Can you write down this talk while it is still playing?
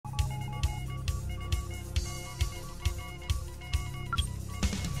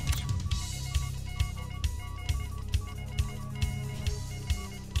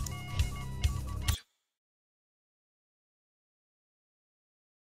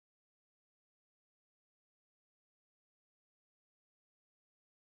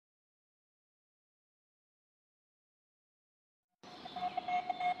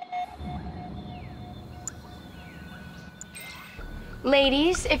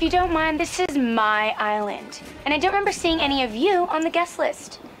Ladies, if you don't mind, this is my island. And I don't remember seeing any of you on the guest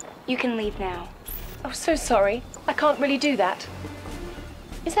list. You can leave now. Oh, so sorry. I can't really do that.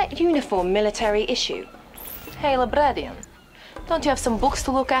 Is that uniform military issue? Hey, Librarian. Don't you have some books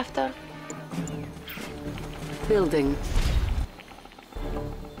to look after? Building.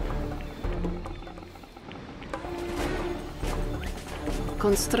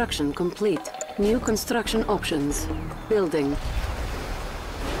 Construction complete. New construction options. Building.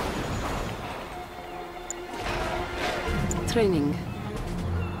 Training.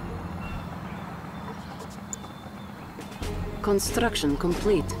 Construction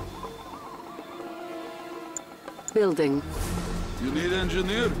complete. Building. You need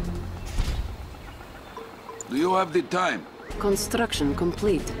engineer? Do you have the time? Construction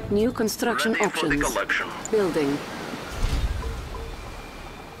complete. New construction Ready options. for the collection. Building.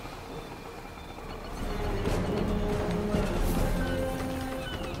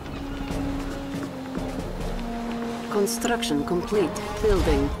 Construction complete.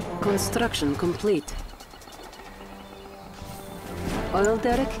 Building. Construction complete. Oil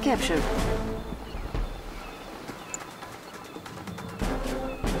derrick captured.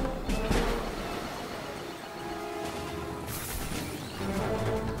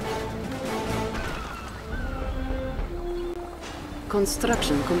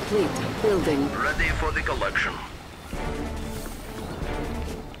 Construction complete. Building. Ready for the collection.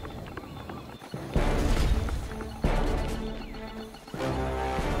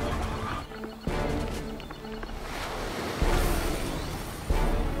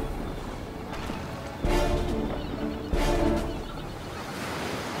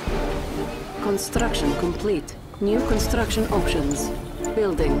 Construction complete. New construction options.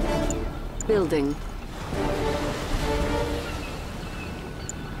 Building. Building.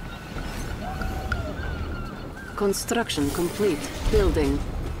 Construction complete. Building.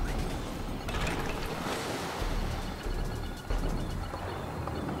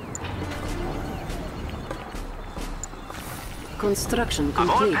 Construction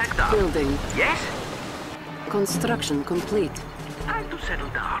complete. Building. Yes? Construction complete. Time to settle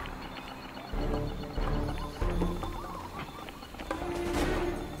down.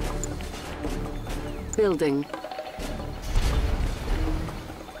 Building.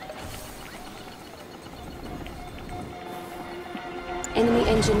 Enemy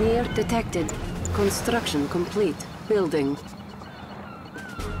engineer detected. Construction complete. Building.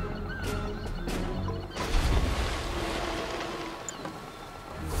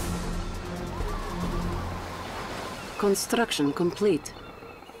 Construction complete.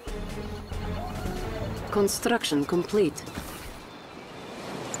 Construction complete.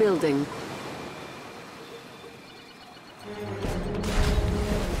 Building.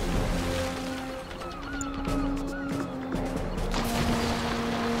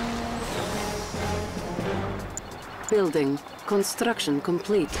 Building. Construction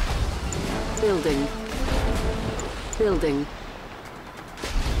complete. Building. Building.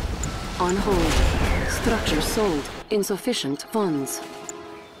 On hold. Structure sold. Insufficient funds.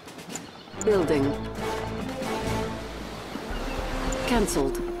 Building.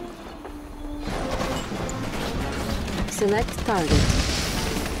 Cancelled. Select target.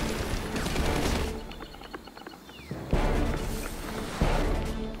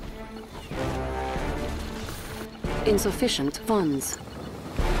 Insufficient funds.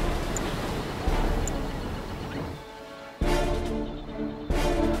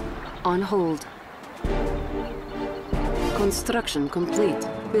 On hold. Construction complete.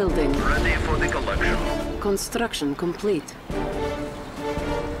 Building. Ready for the collection. Construction complete.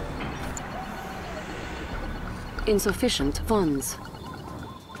 Insufficient funds.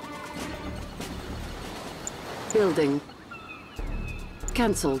 Building.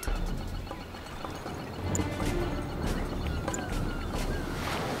 Cancelled.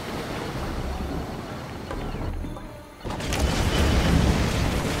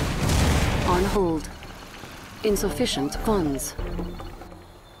 On hold. Insufficient funds.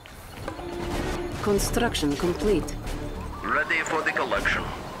 Construction complete. Ready for the collection.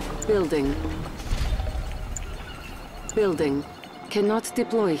 Building. Building. Cannot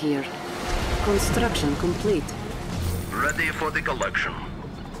deploy here. Construction complete. Ready for the collection.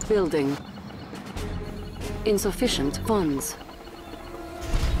 Building. Insufficient funds.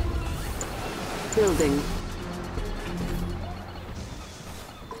 Building.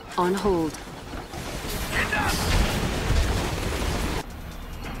 On hold.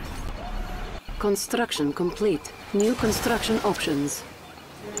 Construction complete. New construction options.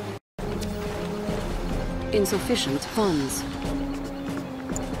 Insufficient funds.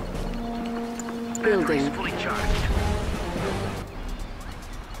 Building. Fully charged.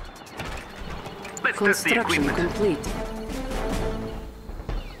 test the Construction equipment. complete.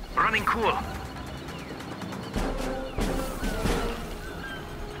 Running cool.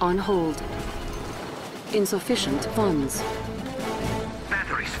 On hold. Insufficient funds.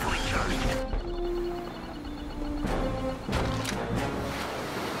 Batteries fully charged.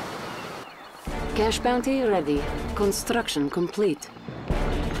 Cash bounty ready. Construction complete.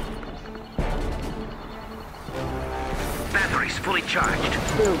 Batteries fully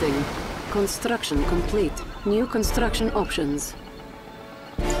charged. Building. Construction complete. New construction options.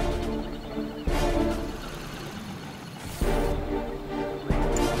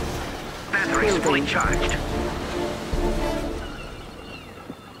 Batteries fully Building. charged.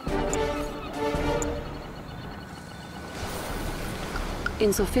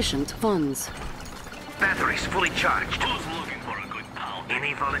 Insufficient funds. Batteries fully charged. Who's looking for a good pound?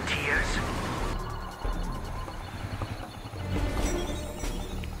 Any volunteers?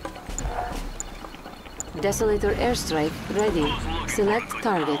 Desolator airstrike ready. Who's looking Select for a good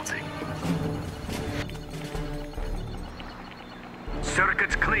target. pounding?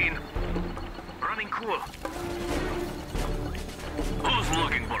 Circuits clean. Running cool. Who's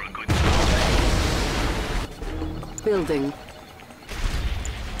looking for a good pounding? Building.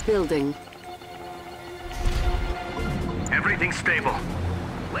 Building. Everything stable.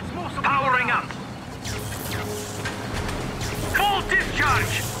 Let's move some powering up. Full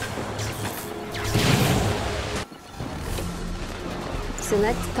discharge.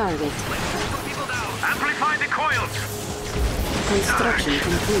 Select target. Let's move some people down. Amplify the coils. Construction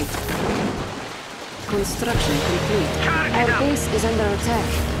complete. Construction complete. Charge it Our up. base is under attack.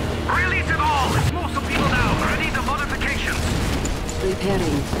 Release it all. Let's move some people down. Ready the modifications.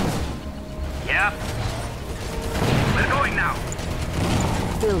 Repairing. Yep. We're going now.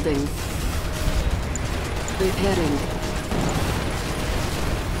 Building. Repairing.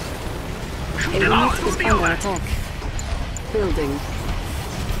 A Shoot it all. unit is Be under over. attack. Building.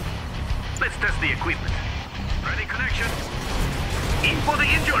 Let's test the equipment. Ready connection. In for the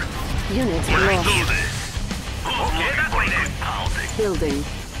injured. Unit Let's do lost. this. Okay, that way then. Building.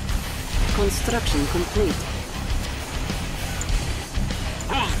 Construction complete.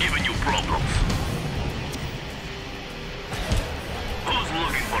 Who's giving you problems? Who's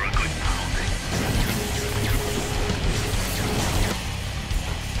looking for a good pounding?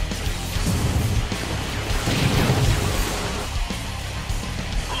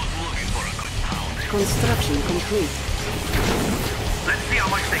 Who's looking for a good pounding? Construction complete. Let's see how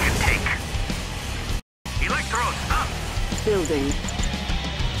much they can take. Electrodes up. Building.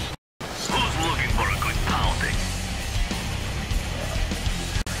 Who's looking for a good pounding?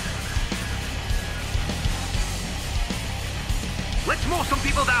 Let's move some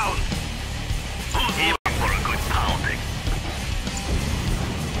people down. Who's looking for a good pounding?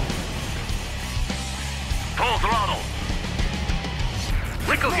 Full throttle.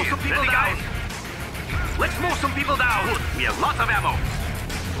 Let's move some people down. Let's move some people down. We have lots of ammo.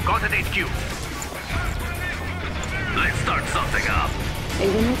 Got an HQ. Let's start something up. A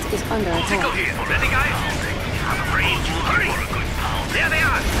unit is under Tickle attack. here. Ready, guys? Have a range. Hurry. There they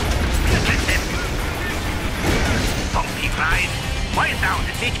are. Get them. Bumpy ride. Quiet down.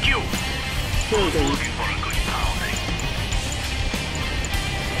 It's HQ. Building. Looking for a good pounding.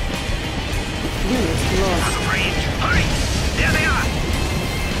 Unit lost. Have a range. Hurry. There they are.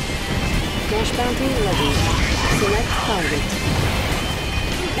 Cash bounty ready. Select target.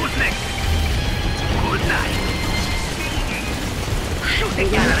 Who's next? Good night. Shoot A the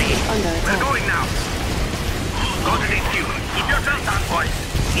unit gallery. is under We're attack. going now. Go to HQ. Keep your belt on, boys.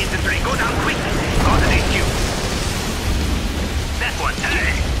 Infantry, go down quick. Go to HQ. That one.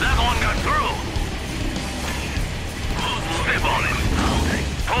 Hey, that one got through. Step on it.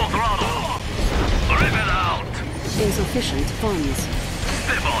 Full throttle. Rip it out. Insufficient funds.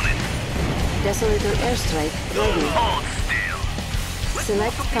 Step on it. Desolator airstrike ready. Hold still.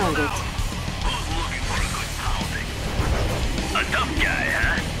 Select target. Who's looking for a good pounding? A tough guy,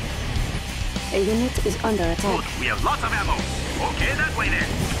 huh? A unit is under attack. We have lots of ammo. Okay, that way then.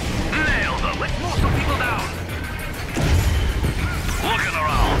 Nail them. Let's move some people down. Looking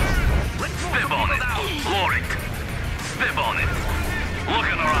around. Let's step on it. Floor it. Step on it.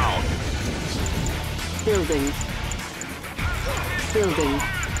 Looking around. Building. Building.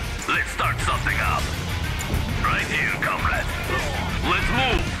 Let's start something up. Right here, comrade. Let's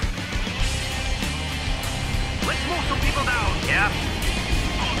move. Let's move some people down. Yeah.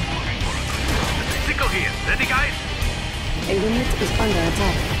 Tickle here. Ready, guys? A unit is under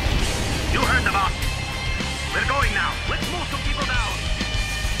attack. You heard the boss. We're going now. Let's move some people down.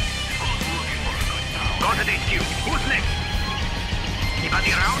 Who's looking for a good pound? Go to HQ. Who's next?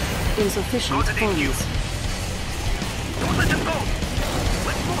 Anybody around? Insufficient funds. Don't let them go!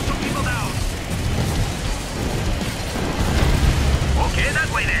 Let's move some people down! Okay, that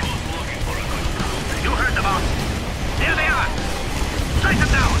way then. You heard the boss. There they are! Strike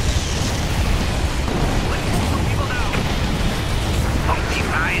them down! Let's move some people down! Funky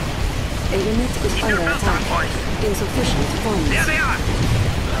ride! A unit is Keep your under belt down, attack. boys! Insufficient funds. There they are!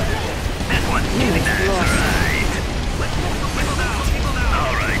 That one! Unit That's lost. right! Let's move some people down! People down!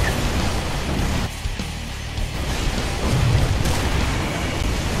 All right.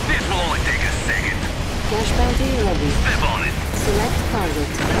 This will only take a second. Cash bounty ready. Step on it. Select target.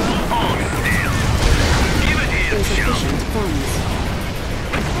 Hold still. Give it here, chump. Insufficient funds.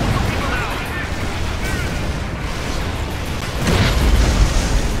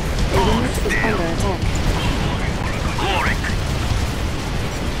 A unit is under attack. Glory.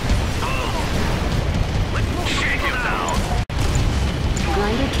 Shake him down.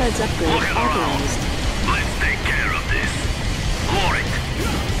 Grinder treads upgrade Look around. authorized. Let's take care of this. Glory.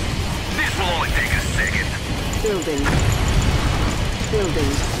 This will only take a second. Building.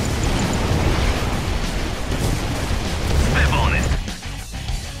 Building. Step on it.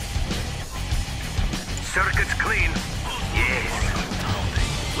 Circuit's clean. Yes.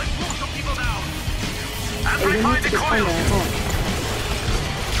 Let's move some people down. A Amplify unit the is coils. under attack.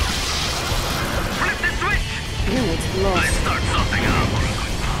 Flip the switch. Unit Let's lost. start something up.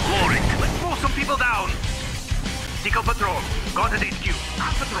 Glory. Let's move some people down. Tickle patrol. Got an HQ.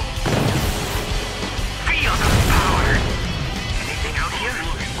 On patrol. Feel the power. Anything out here?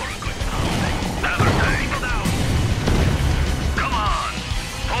 Another time. People down. Come on.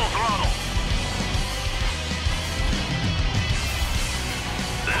 Full throttle.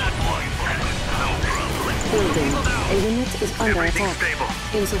 That's one. No problem. Building. A unit is under Everything's attack. stable.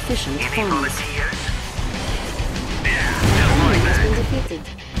 Insufficient Any funds. volunteers? Yeah, just Enemy like has that. been defeated.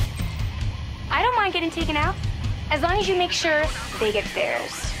 I don't mind getting taken out, as long as you make sure they get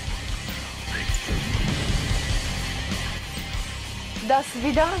theirs. Das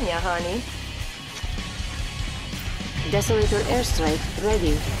vidania, honey. Desolator airstrike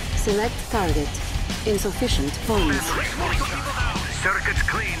ready. Select target. Insufficient funds. Circuit's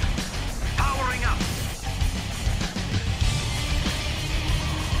clean. Powering up.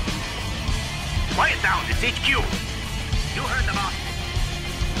 Quiet down, it's HQ. You heard the boss.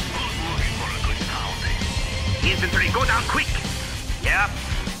 Who's looking for a good pounding? Infantry, go down quick. Yep.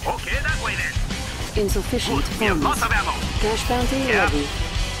 Okay, that way then. Insufficient Good, we have funds. lots of ammo. Cash bounty Yeah. ready.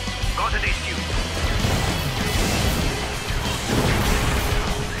 Got an HQ.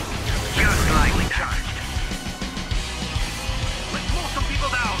 Just lightly charged. Let's move some people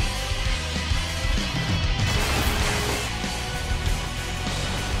down.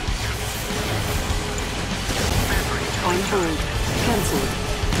 On hold. Cancelled.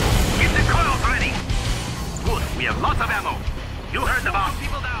 Get the coils ready. Good, we have lots of ammo. You heard the boss.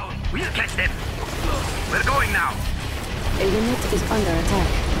 People down. We'll catch them. We're going now. A unit is under attack.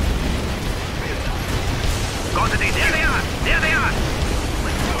 Got it. There they are. There they are.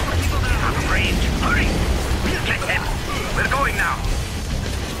 Let's move some people down. Out of range. Hurry. We'll catch them. We're going now.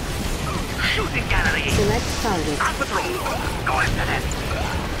 Shooting gallery. Select target. On patrol. Go after them.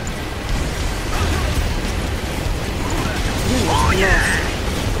 Unit Oh, yeah.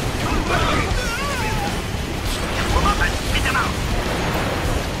 lost. Move up and get them out.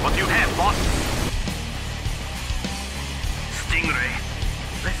 What do you have, boss? Stingray.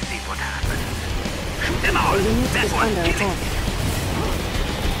 Let's see what happens. Shoot them out. A unit That is one. under Kill attack. it.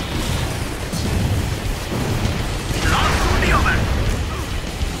 Lost through the over.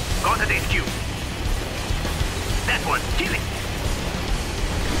 Got an HQ. That one. Kill it.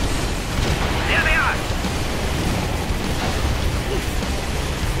 There they are.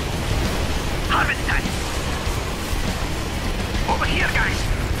 Harvest time. Over here, guys.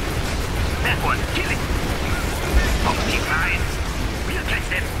 That one. Kill it. Funky ride. We'll catch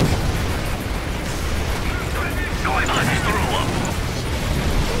them. Going on. Throw up.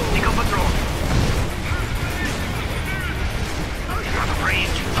 Tickle patrol. Out of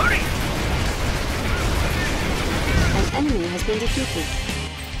range. Hurry. An enemy has been defeated.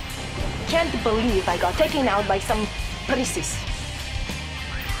 Can't believe I got taken out by some priestess.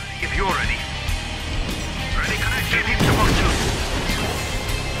 If you're ready. Ready, connection. Give him some more juice.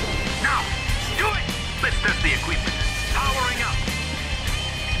 Now, do it! Let's test the equipment. Powering up.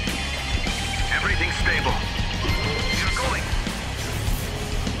 Everything's stable. You're going.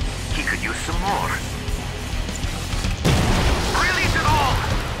 He could use some more. Release it all!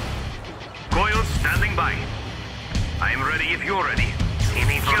 Coils standing by. I am ready if you're ready.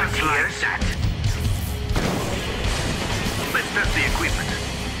 Any volunteers? Like that. Let's test the equipment.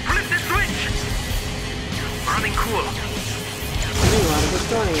 Flip cool. You are the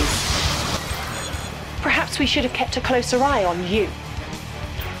Victorious. Perhaps we should have kept a closer eye on you.